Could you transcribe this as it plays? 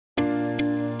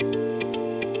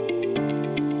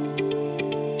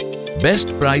Best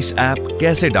price app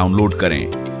कैसे download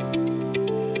करें?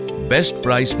 Best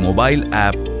price mobile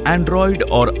app Android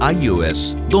और iOS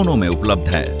दोनों में उपलब्ध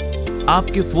है।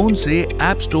 आपके फोन से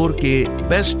ऐप स्टोर के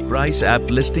बेस्ट प्राइस ऐप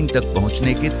लिस्टिंग तक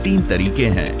पहुंचने के 3 तरीके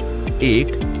हैं।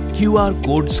 1. QR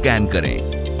कोड स्कैन करें।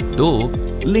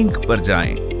 2. लिंक पर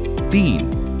जाएं।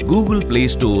 3. गूगल प्ले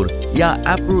स्टोर या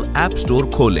एप्पल ऐप स्टोर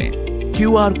खोलें।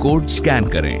 QR कोड स्कैन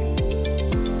करें।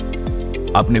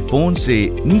 अपने फोन से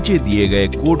नीचे दिए गए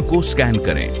कोड को स्कैन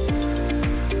करें।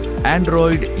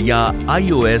 एंड्रॉइड या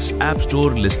iOS ऐप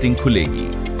स्टोर लिस्टिंग खुलेगी।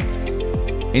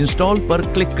 इंस्टॉल पर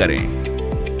क्लिक करें।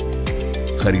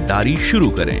 खरीदारी शुरू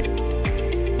करें।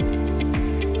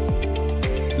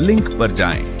 लिंक पर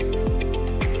जाएं।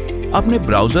 अपने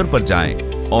ब्राउज़र पर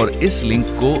जाएं और इस लिंक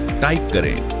को टाइप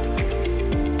करें।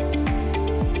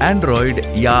 एंड्रॉइड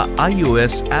या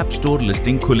iOS ऐप स्टोर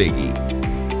लिस्टिंग खुलेगी।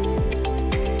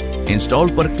 इंस्टॉल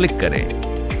पर क्लिक करें।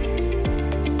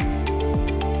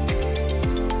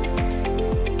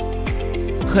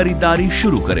 खरीदारी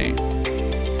शुरू करें।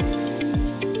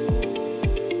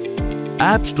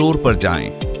 ऐप स्टोर पर जाएं।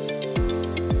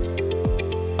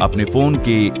 अपने फोन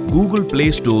के गूगल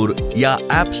प्ले स्टोर या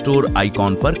ऐप स्टोर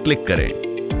आइकॉन पर क्लिक करें।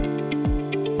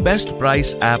 बेस्ट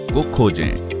प्राइस ऐप को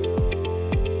खोजें।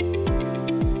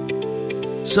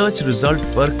 सर्च रिजल्ट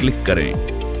पर क्लिक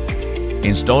करें।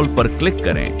 इंस्टॉल पर क्लिक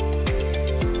करें।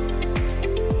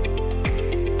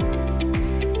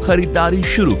 खरीदारी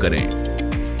शुरू करें।